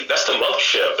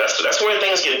that's where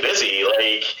things get busy.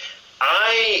 Like,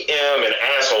 I am an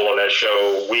asshole on that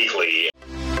show weekly.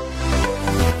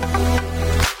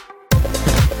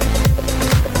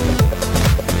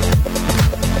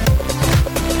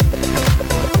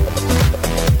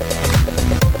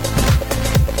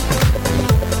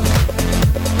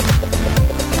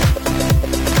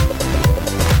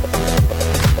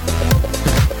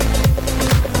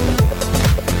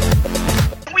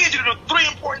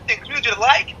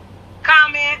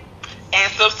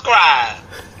 Subscribe.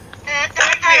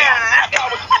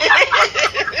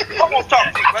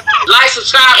 Like,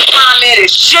 subscribe, comment, and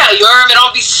share. You heard me?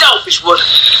 Don't be selfish with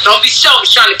it. Don't be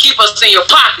selfish trying to keep us in your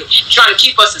pocket, trying to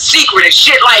keep us a secret and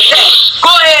shit like that. Go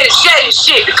ahead and share this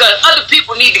shit because other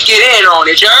people need to get in on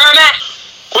it. You heard me?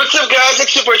 What's up, guys?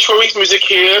 It's your boy Troy Weeks Music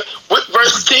here with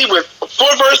Verse T, with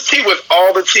for Verse T with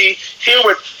all the T here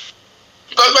with.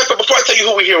 But before I tell you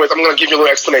who we're here with, I'm going to give you a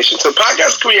little explanation. So, the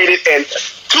podcast created in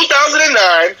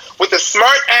 2009 with a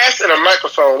smart ass and a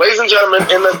microphone. Ladies and gentlemen,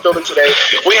 in the building today,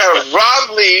 we have Rob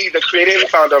Lee, the creator and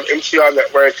founder of MTR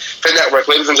Network, the network.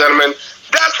 Ladies and gentlemen,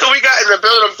 that's who we got in the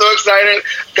building. I'm so excited.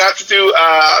 Got to do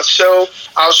our show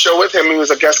with him. He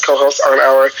was a guest co-host on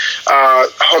our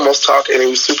Homos Talk, and he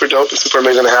was super dope and super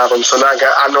amazing to have him. So now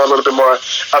I know a little bit more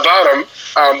about him.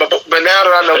 But now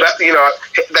that I know that,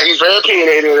 that he's very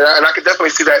opinionated, and I could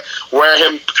definitely see that where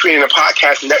him creating a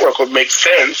podcast network would make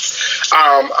sense.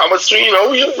 We're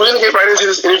going to get right into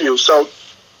this interview. So,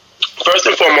 first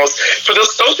and foremost, for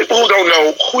those people who don't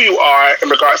know who you are in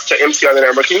regards to MTR the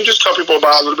Network, can you just tell people a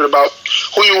little bit about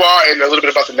who you are and a little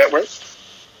bit about the network?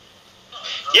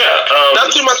 Yeah.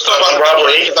 Not too much to talk about the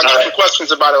network, because I got some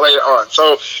questions about it later on.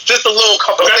 So, just a little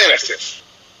couple of sentences.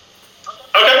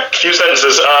 Okay, a few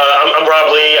sentences. I'm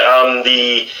Rob Lee.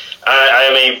 I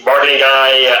am a marketing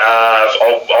guy.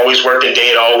 I've always worked in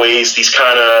data, always these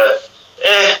kind of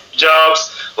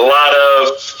jobs. A lot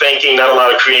of thinking, not a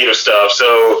lot of creative stuff. So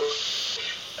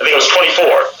I think I was 24,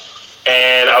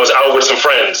 and I was out with some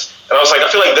friends, and I was like, I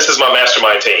feel like this is my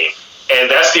mastermind team,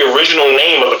 and that's the original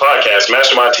name of the podcast,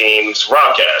 Mastermind Team's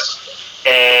Robcast.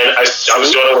 And I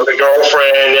was doing it with a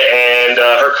girlfriend and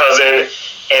her cousin.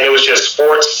 And it was just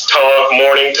sports talk,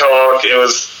 morning talk. It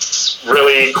was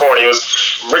really corny. It was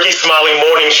Ricky Smiley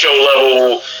morning show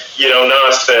level,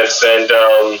 nonsense. And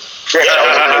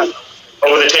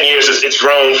over the 10 years, it's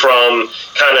grown from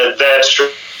kind of that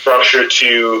structure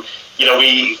to,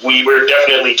 we're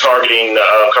definitely targeting,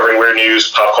 covering weird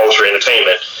news, pop culture,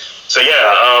 entertainment. So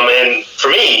and for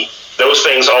me, those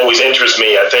things always interest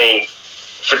me. I think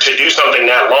to do something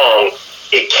that long,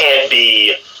 it can't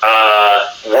be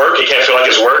work. It can't feel like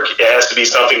it's work. It has to be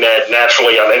something that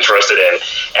naturally I'm interested in.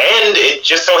 And it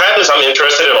just so happens I'm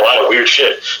interested in a lot of weird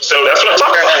shit. So that's what I'm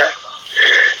talking about.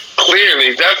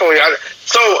 Clearly, definitely.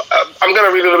 I'm going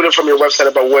to read a little bit from your website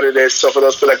about what it is. So for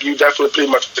those people, you definitely pretty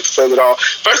much explained it all.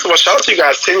 First of all, shout out to you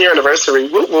guys. 10-year anniversary.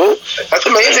 Woo woo. That's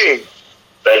amazing.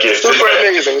 Thank you. Super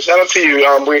amazing. Shout out to you.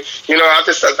 I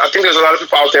think there's a lot of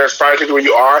people out there aspiring to do where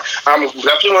you are. I'm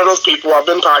definitely one of those people. I've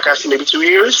been podcasting maybe 2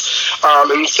 years.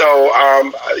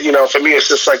 For me, it's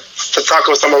just like to talk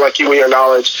with someone like you and your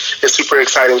knowledge is super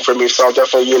exciting for me. So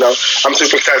definitely, I'm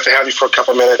super excited to have you for a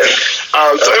couple minutes. So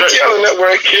MTR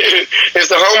Network is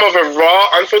the home of a raw,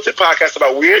 unfiltered podcast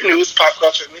about weird news, pop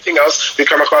culture, and anything else we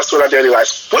come across in our daily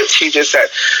lives, which he just said.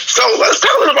 So let's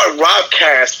talk a little about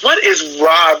Robcast. What is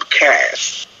Robcast?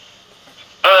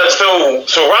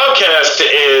 So Robcast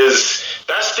is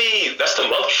that's the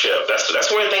mothership.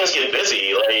 That's where things get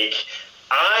busy. Like,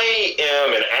 I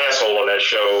am an asshole on that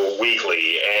show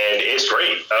weekly, and it's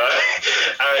great.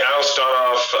 I'll start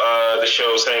off the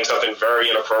show saying something very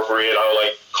inappropriate. I'll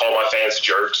call my fans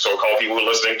jerks or call people who are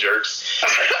listening jerks.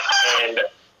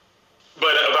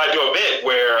 But I do a bit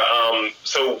where,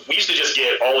 so we used to just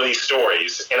get all of these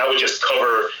stories, and I would just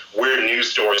cover weird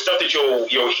news stories, stuff that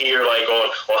you'll hear on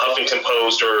Huffington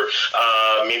Post or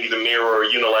maybe the Mirror or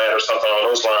Unilad or something on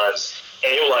those lines.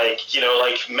 And you're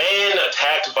man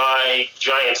attacked by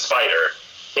giant spider.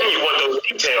 And you want those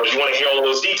details. You want to hear all of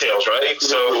those details, right?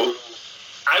 So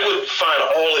I would find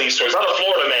all of these stories. A lot of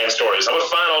Florida man stories. I would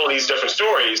find all of these different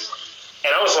stories.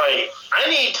 And I was like, I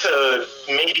need to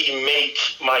maybe make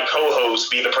my co-host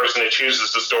be the person that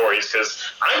chooses the stories because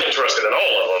I'm interested in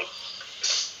all of them.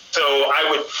 So I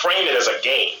would frame it as a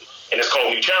game, and it's called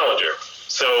New Challenger.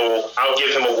 So I'll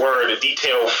give him a word, a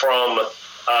detail from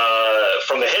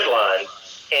the headline,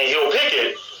 and he'll pick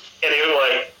it, and he'll be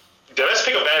like, did I just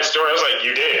pick a bad story? I was like,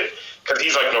 you did. Because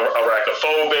he's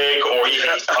arachnophobic, or he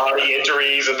has body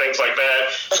injuries and things like that.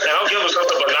 And I'll give him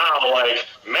something banal,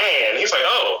 man. He's like,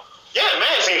 oh. Yeah,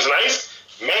 man seems nice.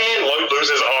 man, Lloyd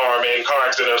loses his arm in car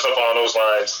accident or something along those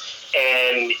lines,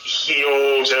 and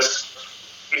he'll just,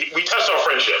 we test our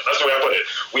friendship. That's the way I put it.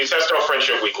 We test our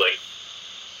friendship weekly.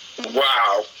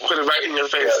 Wow. Put it right in your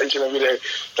face each and every day.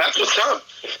 That's what's up.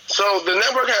 So the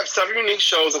network has 7 unique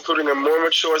shows, including a more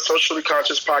mature, socially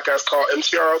conscious podcast called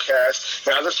MTRO Cast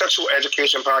and other sexual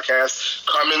education podcasts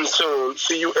coming soon.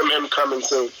 CUMM coming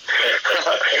soon.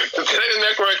 The Today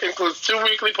Network includes 2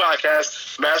 weekly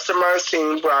podcasts, Masterminds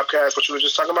Team broadcast, which we were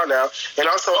just talking about now, and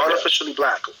also Unofficially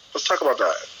Black. Let's talk about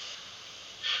that.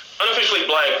 Unofficially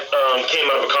Black came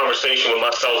out of a conversation with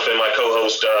myself and my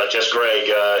co-host, Jess Gregg.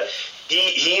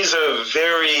 He's a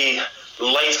very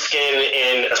light-skinned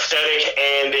in aesthetic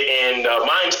and in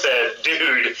mindset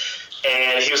dude,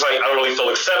 and he was like, I don't really feel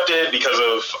accepted because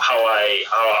of how I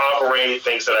operate,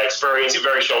 things that I experience. He's a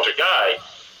very sheltered guy.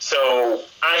 So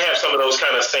I have some of those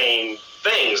kind of same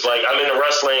things. Like, I'm into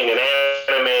wrestling and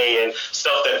anime and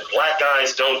stuff that black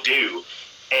guys don't do.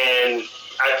 And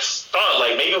I thought,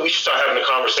 like, maybe we should start having a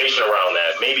conversation around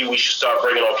that. Maybe we should start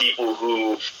bringing on people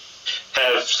who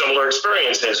have similar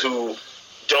experiences, who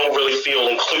don't really feel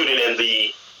included in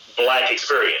the black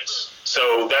experience.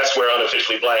 So that's where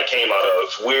Unofficially Black came out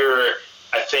of. We're,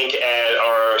 I think, at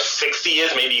our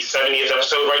 60th, maybe 70th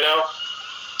episode right now.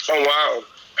 Oh, wow.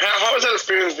 How has that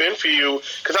experience been for you?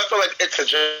 Because I feel like it's a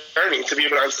journey to be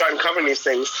able to start uncovering these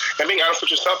things and being honest with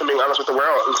yourself and being honest with the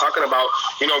world and talking about,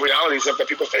 realities that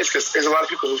people face. Because there's a lot of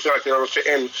people who feel like they don't fit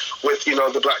in with,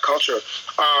 the black culture.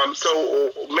 So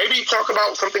maybe talk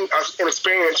about something, an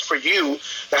experience for you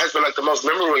that has been like the most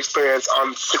memorable experience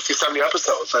on 60, 70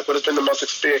 episodes. Like, what has been the most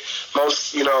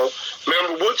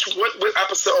memorable? What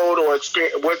episode or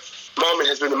experience? What moment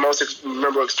has been the most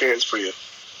memorable experience for you?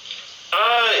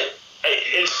 I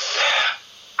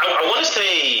want to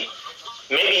say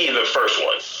maybe the first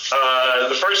one.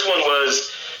 The first one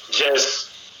was just,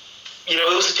 it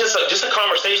was just a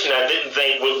conversation that I didn't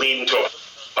think would lead into a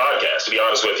podcast, to be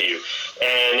honest with you.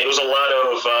 And it was a lot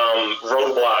of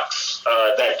roadblocks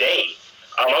that day.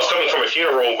 I was coming from a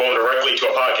funeral going directly to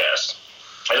a podcast.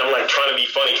 And I'm like trying to be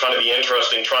funny, trying to be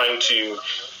interesting, trying to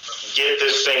get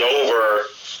this thing over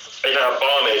and not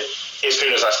bomb it as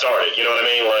soon as I started. You know what I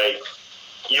mean? Like,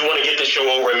 you want to get this show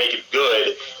over and make it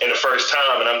good in the first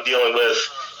time, and I'm dealing with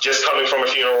just coming from a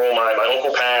funeral, my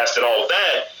uncle passed and all of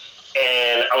that,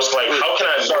 and I was like, how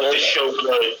can I make this show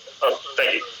good?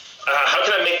 Thank you. How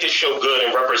can I make this show good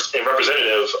and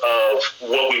representative of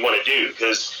what we want to do?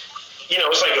 Because,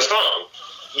 it's like a song.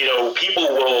 People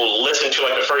will listen to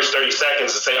like the first 30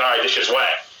 seconds and say, all right, this shit's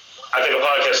whack. I think a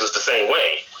podcast is the same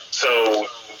way. So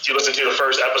if you listen to the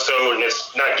first episode and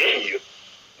it's not getting you,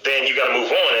 then you got to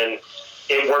move on. And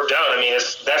it worked out. I mean,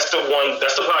 that's the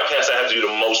podcast I have to do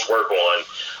the most work on,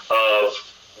 of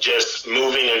just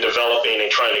moving and developing and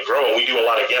trying to grow. And we do a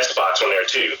lot of guest spots on there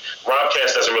too.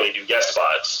 Robcast doesn't really do guest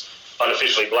spots.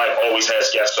 Unofficially Black always has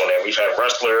guests on there. We've had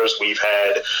wrestlers, we've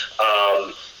had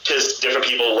just different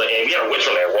people, and we had a witch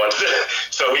on there once.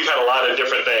 So we've had a lot of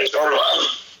different things.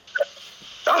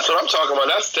 That's what I'm talking about.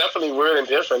 That's definitely weird and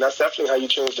different. That's definitely how you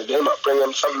change the game up. Bring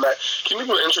them something that keep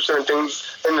people interested in things,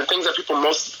 and the things that people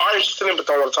most are interested in but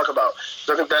don't want to talk about.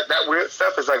 So I think that weird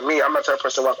stuff is like me. I'm not that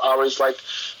person where I've always liked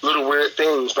little weird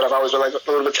things, but I've always been like a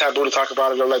little bit taboo to talk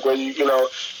about it, or like where you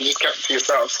just kept it to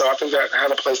yourself. So I think that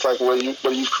having a place like where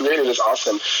you've created is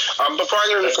awesome. Before I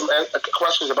get into some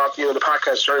questions about the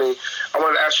podcast journey, I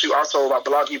wanted to ask you also about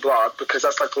Bloggy Blog, because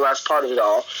that's like the last part of it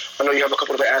all. I know you have a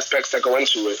couple of aspects that go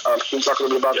into it. Can you talk a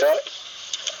little bit about that?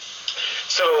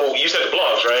 So you said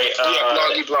blogs, right? Yeah,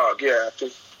 Bloggy Blog. Yeah.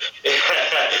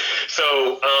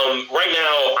 So right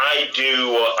now I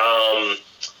do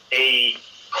a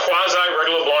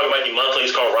quasi-regular blog. It might be monthly.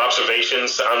 It's called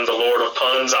Robservations. I'm the Lord of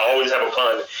Puns. I always have a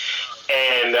pun.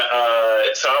 And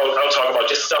so I'll talk about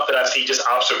just stuff that I see, just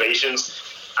observations.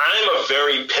 I'm a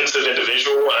very pensive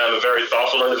individual. I'm a very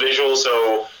thoughtful individual.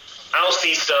 So I'll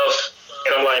see stuff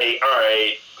and I'm like, all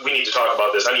right, we need to talk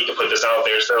about this. I need to put this out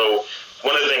there. So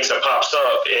one of the things that pops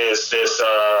up is this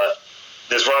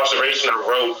observation I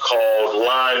wrote called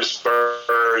Limes,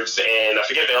 Birds, and I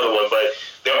forget the other one, but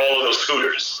they're all of those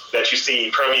scooters that you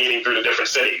see permeating through the different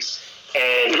cities.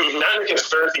 And not in a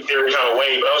conspiracy theory kind of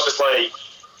way, but I was just like,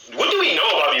 what do we know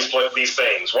about these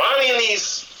things? Why are they in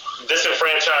these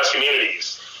disenfranchised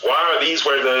communities? Why are these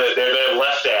where they're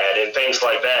left at and things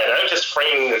like that? And I'm just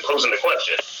framing and posing the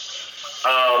question.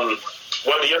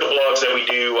 One of the other blogs that we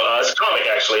do is a comic,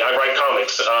 actually. I write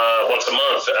comics once a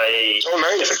month.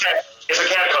 Nice. It's a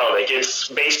cat comic. It's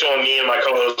based on me and my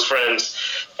co-host friends,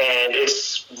 and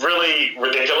it's really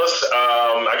ridiculous.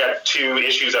 I got 2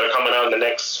 issues that are coming out in the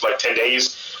next 10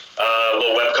 days. A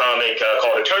little web comic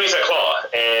called Attorneys at Claw,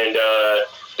 and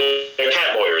they're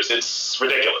cat lawyers. It's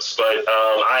ridiculous, but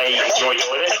I enjoy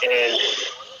doing it, and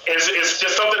it's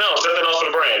just something else for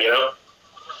the brand, you know.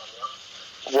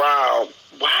 Wow.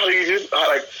 How do you do?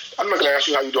 I'm not gonna ask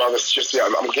you how you do all this just yet.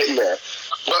 I'm getting there.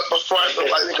 But before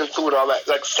I conclude all that,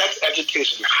 like sex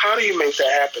education, how do you make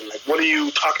that happen? Like, what are you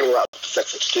talking about with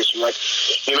sex education? Like,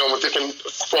 with different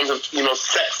forms of,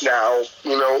 sex now,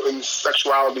 and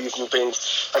sexualities and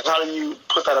things. Like, how do you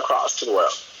put that across to the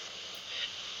world?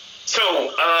 So,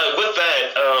 with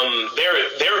that,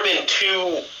 there have been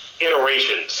two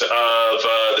iterations of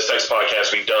the sex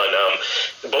podcast we've done.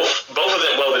 Both of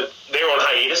them, well, they're on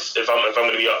hiatus, if I'm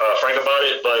going to be frank about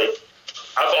it, but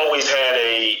I've always had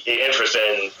an interest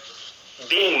in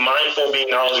being mindful, being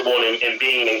knowledgeable, and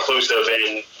being inclusive,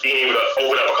 and being able to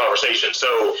open up a conversation. So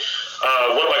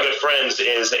one of my good friends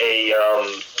is a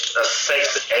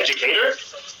sex educator,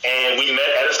 and we met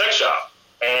at a sex shop.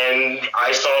 And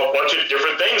I saw a bunch of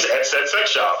different things at said sex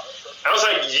shop. I was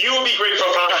like, you would be great for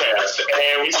a podcast.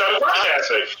 And we started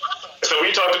podcasting. So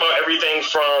we talked about everything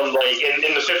from, like,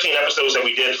 in the 15 episodes that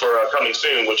we did for Coming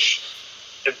Soon, which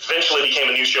eventually became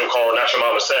a new show called Not Your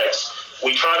Mama's Sex.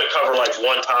 We try to cover, like,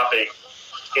 one topic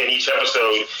in each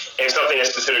episode and something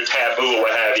that's considered taboo or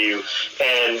what have you.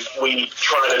 And we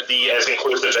try to be as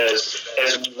inclusive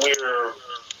as we're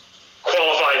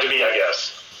qualified to be, I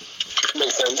guess.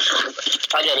 Makes sense.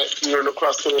 I get it. You're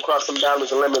across some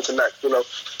boundaries and limits, and that,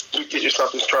 you get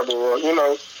yourself in trouble or,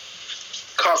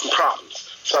 cause some problems.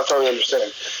 So I totally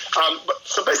understand. But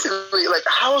so basically, like,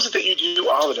 how is it that you do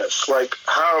all of this? Like,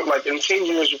 how, like, in 10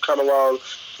 years you've come a long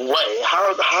way.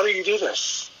 How do you do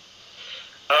this?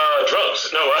 Drugs.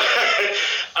 No.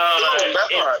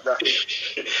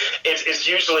 It's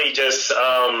usually just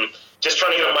trying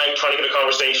to get a mic, trying to get a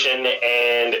conversation,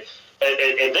 and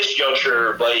at this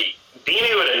juncture, like, being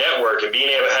able to network and being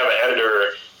able to have an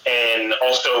editor and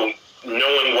also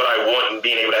knowing what I want and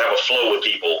being able to have a flow with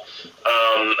people.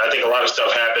 I think a lot of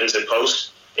stuff happens in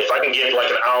post. If I can get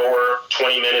like an hour,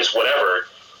 20 minutes, whatever,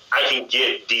 I can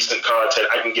get decent content.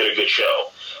 I can get a good show.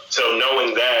 So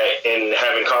knowing that and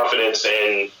having confidence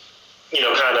and,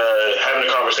 kind of having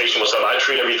a conversation with someone, I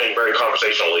treat everything very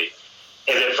conversationally.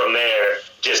 And then from there,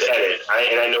 just edit.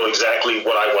 I know exactly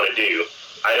what I want to do.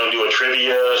 I don't do a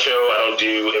trivia show. I don't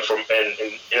do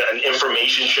an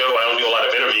information show. I don't do a lot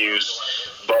of interviews,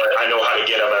 but I know how to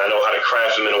get them, and I know how to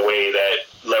craft them in a way that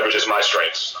leverages my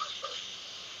strengths.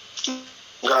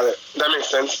 Got it. That makes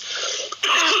sense.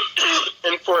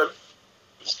 And for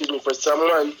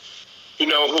someone,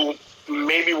 who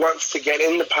maybe wants to get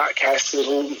into podcasting,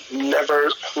 who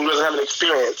doesn't have an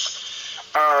experience,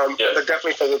 but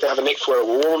definitely feels that they have a nick for it,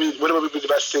 what would be the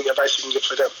best advice you can give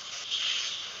for them?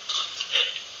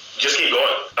 Just keep going.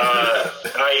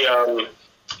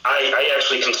 I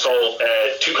actually consult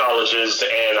at 2 colleges,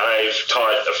 and I've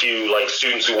taught a few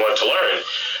students who want to learn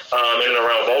in and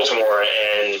around Baltimore,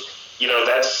 and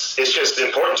it's just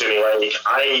important to me. Like,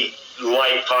 I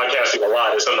like podcasting a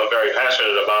lot. It's something I'm very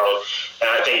passionate about, and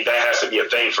I think that has to be a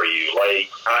thing for you.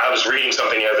 Like, I was reading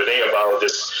something the other day about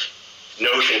this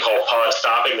notion called pod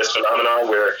stopping, this phenomenon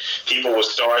where people will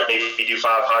start, maybe do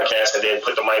 5 podcasts and then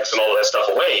put the mics and all of that stuff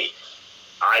away.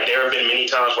 There have been many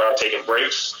times where I've taken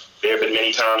breaks. There have been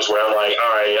many times where I'm like,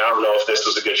 all right, I don't know if this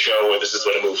was a good show or this is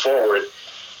going to move forward,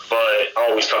 but I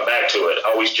always come back to it.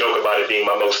 I always joke about it being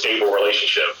my most stable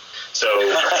relationship. So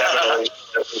having a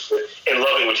relationship and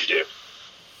loving what you do.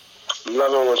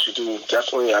 Loving what you do.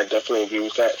 Definitely, I definitely agree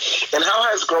with that. And how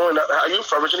has growing up, are you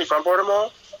originally from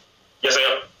Baltimore? Yes, I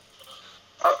am.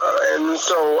 And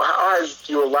so how has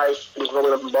your life in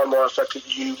growing up in Baltimore affected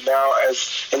you now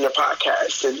as in your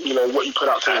podcast and, what you put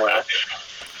out to the world?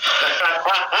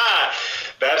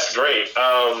 That's great.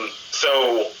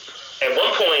 So at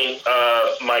one point,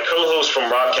 my co-host from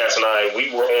Robcast and I,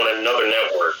 we were on another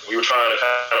network. We were trying to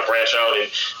kind of branch out and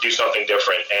do something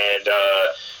different. And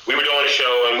we were doing a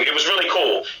show, and it was really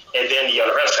cool. And then the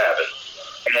unrest happened.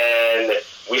 And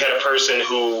we had a person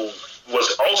who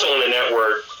was also on the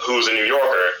network who's a New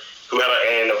Yorker, who had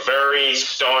a very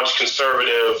staunch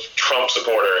conservative Trump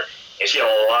supporter, and she had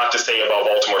a lot to say about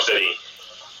Baltimore City.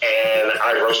 And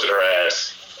I roasted her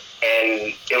ass.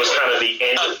 And it was kind of the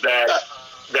end of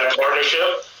that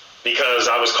partnership, because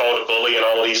I was called a bully and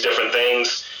all of these different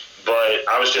things, but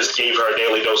I just gave her a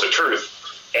daily dose of truth.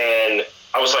 And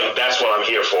I was like, that's what I'm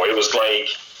here for. It was like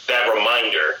that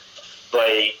reminder.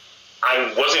 Like,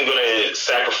 I wasn't going to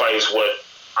sacrifice what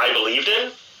I believed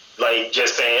in. Like,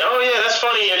 just saying, oh yeah, that's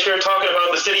funny that you're talking about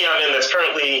the city I'm in that's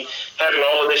currently having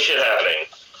all of this shit happening.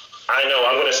 I know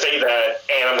I'm going to say that,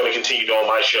 and I'm going to continue doing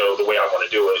my show the way I want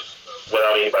to do it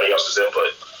without anybody else's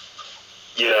input.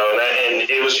 And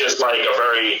it was just like a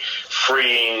very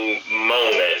freeing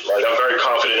moment. Like, I'm very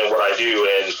confident in what I do,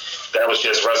 and that was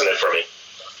just resonant for me.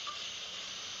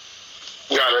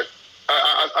 Got it.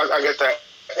 I get that.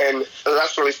 And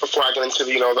that's really before I get into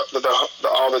the, the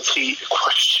all the tea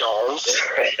questions.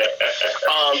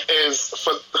 Is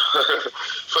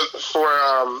for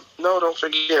no, don't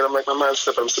forget. I'm like, my mind's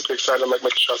slipping. I'm super excited. I'm like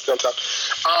making sure I stay on top.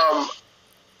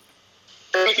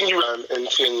 Anything you done in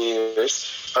 10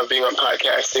 years of being on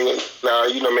podcasting and now,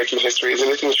 making history, is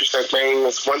anything that you said, man,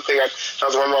 was one thing that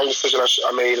was one wrong decision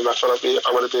I made, and I felt like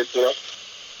I would have did,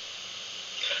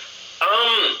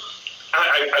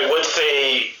 I would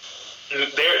say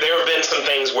there have been some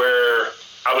things where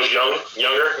I was younger,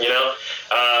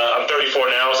 I'm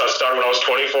 34 now, so I started when I was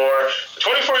 24.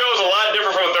 24-year-old is a lot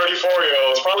different from a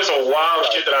 34-year-old. It's probably some wild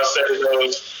shit that I said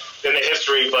in the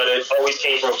history, but it always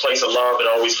came from a place of love. It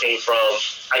always came from,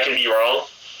 I can be wrong.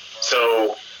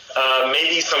 So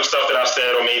maybe some stuff that I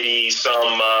said, or maybe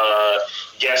some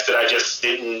guests that I just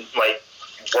didn't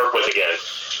work with again.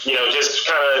 Just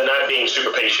kind of not being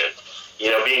super patient.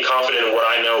 Being confident in what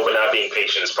I know, but not being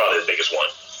patient is probably the biggest one.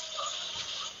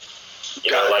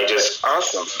 Just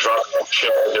awesome. Drop off the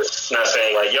show, just not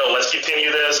saying yo, let's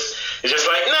continue this. It's just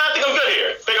nah, I think I'm good here.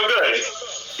 I think I'm good.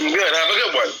 Good. Have a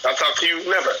good one. I'll talk to you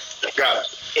never. Got it.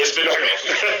 It's been real.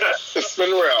 It's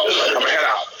been real. I'm gonna head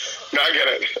out. No, I get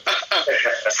it.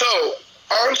 So,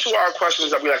 on to our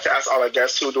questions that we like to ask all our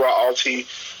guests who do our Alt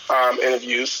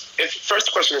interviews.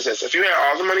 First question is this: if you had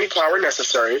all the money and power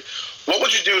necessary, what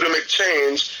would you do to make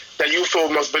change that you feel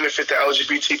most benefit the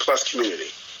LGBT plus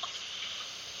community?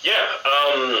 Yeah,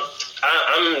 I'm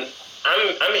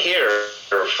here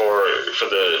for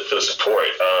the support,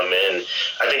 and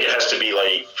I think it has to be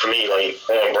for me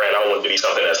on brand. I don't want it to be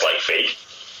something that's fake.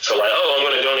 So I'm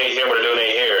going to donate here, I'm going to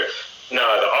donate here. No,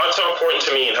 the arts are important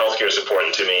to me, and healthcare is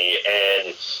important to me.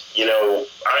 And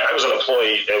I was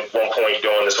unemployed at one point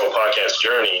during this whole podcast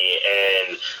journey,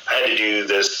 and I had to do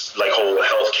this whole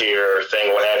healthcare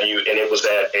thing, what have you. And it was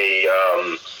at a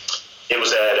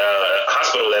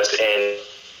hospital that's in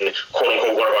quote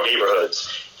unquote one of our neighborhoods.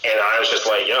 And I was just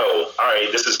all right,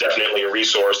 this is definitely a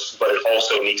resource, but it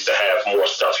also needs to have more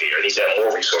stuff here. It needs to have more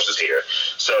resources here.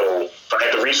 So if I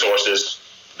had the resources,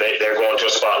 they're going to a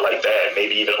spot like that,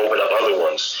 maybe even open up other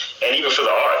ones. And even for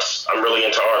the arts, I'm really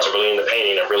into arts, I'm really into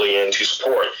painting, I'm really into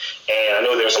support. And I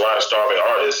know there's a lot of starving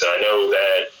artists, and I know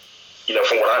that,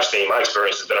 from what I've seen, my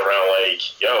experience has been around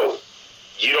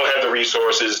you don't have the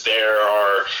resources, there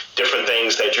are different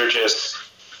things that you're just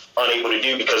unable to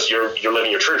do because you're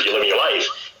living your truth, you're living your life,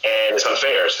 and it's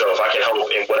unfair. So if I can help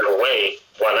in whatever way,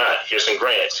 why not? Here's some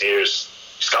grants, here's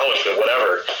scholarship,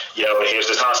 whatever, here's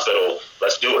this hospital,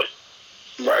 let's do it.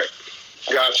 Right.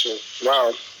 Gotcha.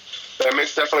 Wow. That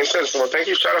makes definitely sense. Well, thank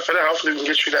you, shout out for that. Hopefully we can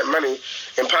get you that money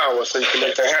and power so you can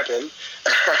make that happen.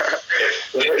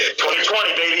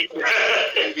 2020,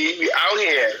 baby. We out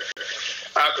here.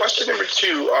 Question number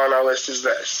 2 on our list is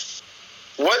this.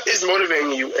 What is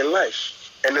motivating you in life?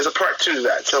 And there's a part 2 to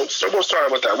that. So we'll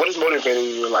start with that. What is motivating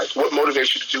you in life? What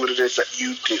motivates you to do what it is that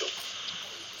you do?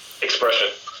 Expression.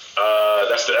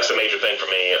 That's the major thing for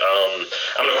me. I'm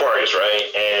an Aquarius,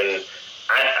 right? And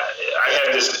I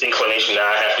have this inclination that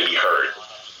I have to be heard.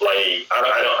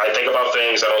 I think about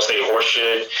things. I don't say horse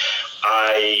shit.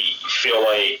 I feel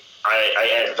like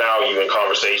I add value in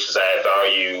conversations. I add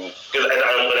value because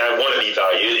I want to be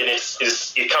valued, and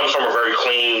it comes from a very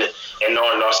clean and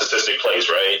non-narcissistic place,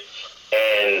 right?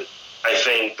 And I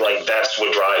think that's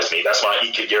what drives me. That's my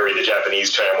ikigiri, the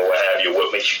Japanese term, or what have you.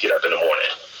 What makes you get up in the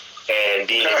morning? And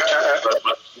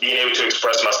being able to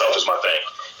express myself is my thing.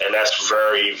 And that's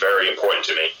very, very important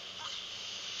to me.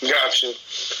 Gotcha.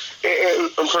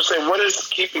 And per se, what is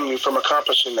keeping you from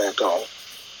accomplishing that goal?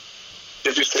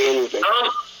 If you say anything.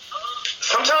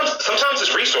 Sometimes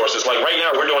it's resources. Right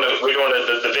now, we're doing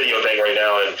the video thing right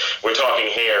now, and we're talking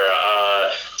here.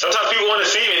 Sometimes people want to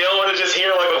see me; they don't want to just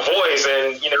hear a voice.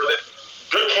 And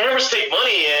good cameras take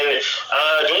money, and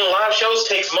doing live shows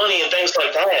takes money, and things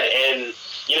like that. And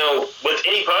with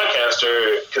any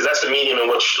podcaster, because that's the medium in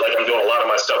which I'm doing a lot of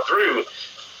my stuff through,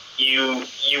 you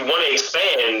want to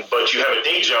expand, but you have a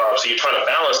day job, so you're trying to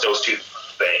balance those two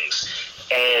things.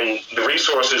 And the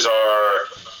resources are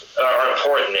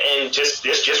important, and just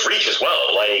reach as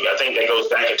well. I think that goes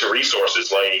back into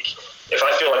resources. If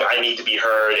I feel like I need to be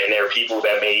heard, and there are people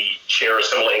that may share a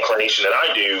similar inclination that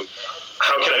I do,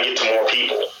 how can I get to more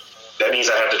people? That means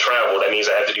I have to travel. That means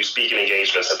I have to do speaking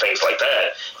engagements and things like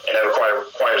that, and that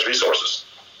requires resources.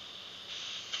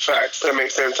 Facts. That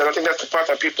makes sense. And I think that's the part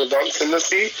that people don't tend to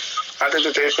see. I think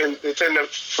that they tend to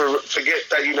forget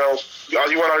that, all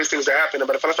you want all these things to happen.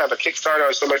 But if I have a Kickstarter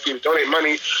or somebody for you to donate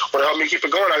money or to help me keep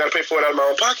it going, I got to pay for it out of my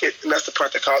own pocket. And that's the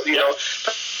part that,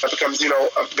 that becomes, a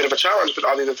bit of a challenge, but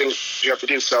all the other things you have to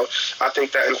do. So I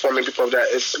think that informing people of that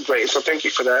is great. So thank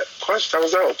you for that question. That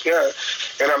was dope. Yeah.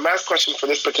 And our last question for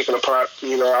this particular part,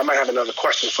 I might have another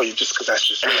question for you just because that's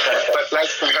just me. But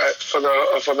last for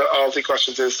the all the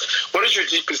questions is, what is your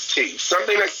deepest tea?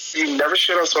 Something that you never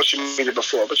shared on social media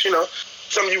before, but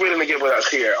something you're willing to give with us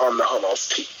here on the Homos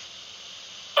Tea.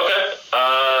 Okay.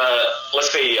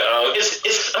 Let's see.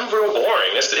 I'm real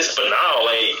boring. It's banal.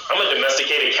 Like, I'm a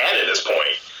domesticated cat at this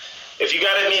point. If you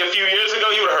got at me a few years ago,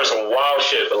 you would have heard some wild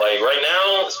shit. But like right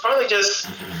now, it's probably just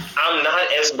I'm not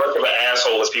as much of an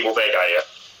asshole as people think I am.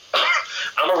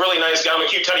 I'm a really nice guy. I'm a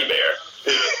cute teddy bear.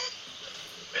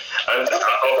 Or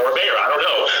a bear, I don't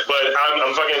know. But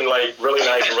I'm fucking like really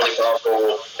nice and really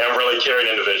thoughtful and really caring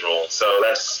individual. So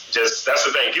that's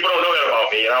the thing. People don't know that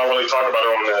about me, and I don't really talk about it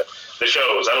on the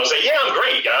shows. I don't say, yeah, I'm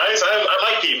great, guys. I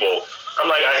like people. I'm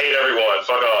like, I hate everyone.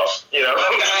 Fuck off.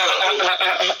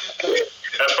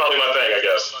 That's probably my thing, I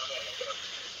guess.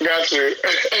 Got you.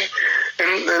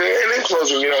 And in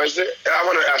closing, I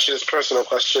want to ask you this personal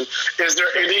question. Is there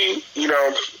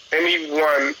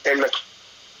anyone in the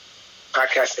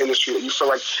podcast industry that you feel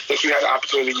like if you had the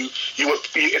opportunity, if you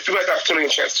had the opportunity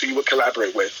and chance to, you would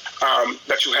collaborate with,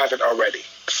 that you haven't already?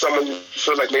 Someone you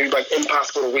feel like maybe like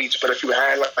impossible to reach, but if you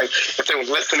had if they were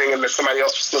listening and there's somebody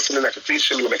else was listening that could reach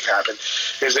them, you would make it happen.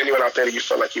 Is there anyone out there that you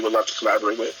feel like you would love to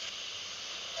collaborate with?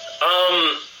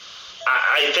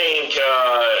 I think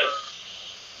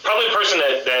probably the person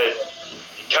that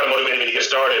kind of motivated me to get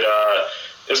started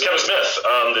it was Kevin Smith,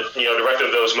 the director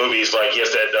of those movies. Like, he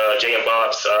has that Jay and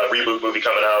Bob's reboot movie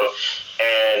coming out,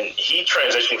 and he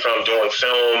transitioned from doing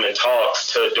film and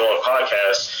talks to doing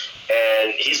podcasts,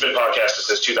 and he's been podcasting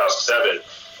since 2007.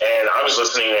 And I was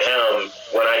listening to him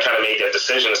when I kind of made that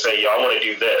decision to say, I want to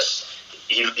do this.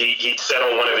 He said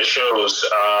on one of his shows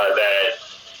that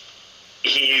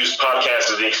he used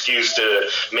podcasts as the excuse to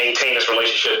maintain his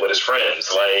relationship with his friends.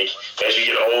 Like, as you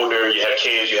get older, you have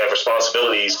kids, you have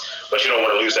responsibilities, but you don't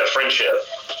want to lose that friendship.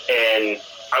 And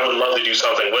I would love to do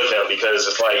something with him because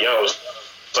it's like,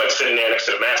 it's like sitting there next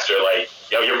to the master, like,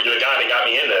 you're the guy that got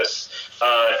me in this.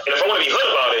 And if I want to be hood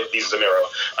about it, these are Zamiro.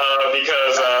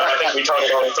 Because I think we talked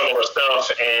about some of our stuff,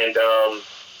 and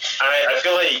I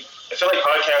feel like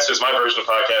podcasters, my version of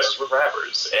podcasters, we're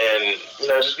rappers. And,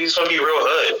 we just want to be real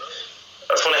hood.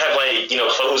 I just want to have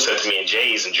clothes sent to me and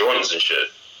J's and Jordans and shit.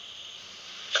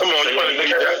 Come on, you want to be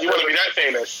that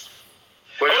famous?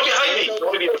 I want to be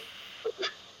hype beast.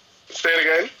 Say it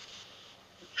again.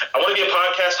 I want to be a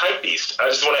podcast hype beast. I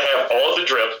just want to have all of the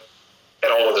drip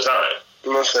at all of the time.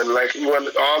 Listen, you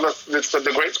want all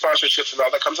the great sponsorships and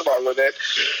all that comes along with it.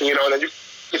 And then you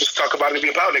just talk about it and be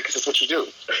about it because it's what you do.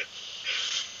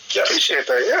 Yeah, appreciate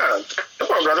that. Yeah,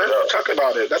 come on, brother. Talk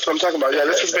about it. That's what I'm talking about. Yeah,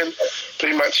 this has been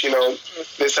pretty much,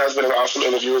 this has been an awesome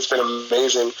interview. It's been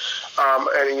amazing.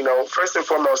 And, first and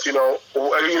foremost, are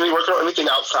you working on anything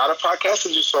outside of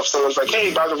podcasting? Just so if someone's like,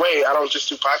 hey, by the way, I don't just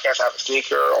do podcasts. I have a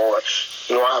sneaker or,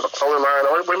 I have a clothing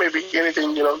line or maybe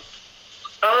anything, No,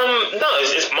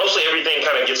 it's mostly everything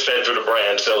kind of gets fed through the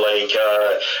brand. So,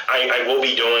 I will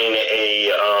be doing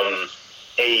a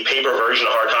paper version,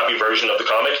 a hard copy version of the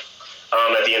comic.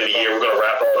 At the end of the year, we're going to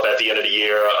wrap up at the end of the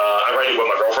year. I write it with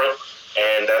my girlfriend,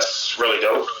 and that's really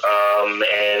dope.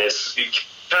 And it's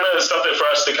kind of something for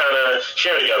us to kind of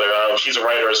share together. She's a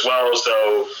writer as well,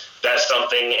 so that's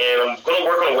something. And I'm going to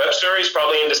work on a web series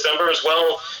probably in December as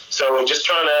well. So just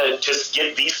trying to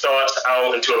get these thoughts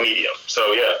out into a medium.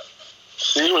 So, yeah.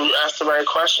 See, when you ask the right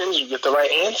questions, you get the right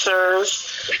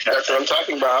answers. That's what I'm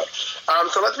talking about.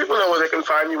 So let people know where they can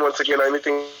find you once again, or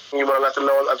anything you want to let them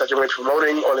know that you're really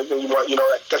promoting, or anything you want,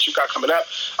 that you got coming up,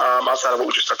 outside of what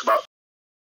we just talked about.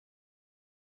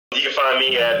 You can find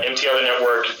me at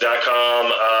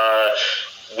mtothernetwork.com.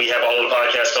 We have all the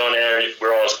podcasts on there.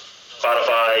 We're on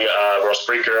Spotify, we're on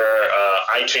Spreaker,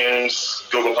 iTunes,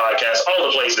 Google Podcasts, all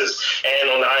the places. And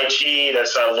on the IG,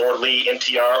 that's Lord Lee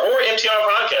MTR or MTR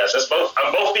Podcast. That's both.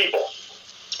 I'm both people.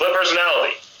 Split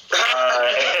personality.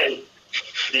 And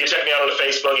you can check me out on the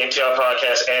Facebook, MTR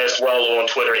Podcast, as well on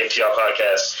Twitter, MTR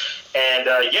Podcast. And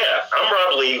I'm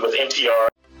Rob Lee with MTR.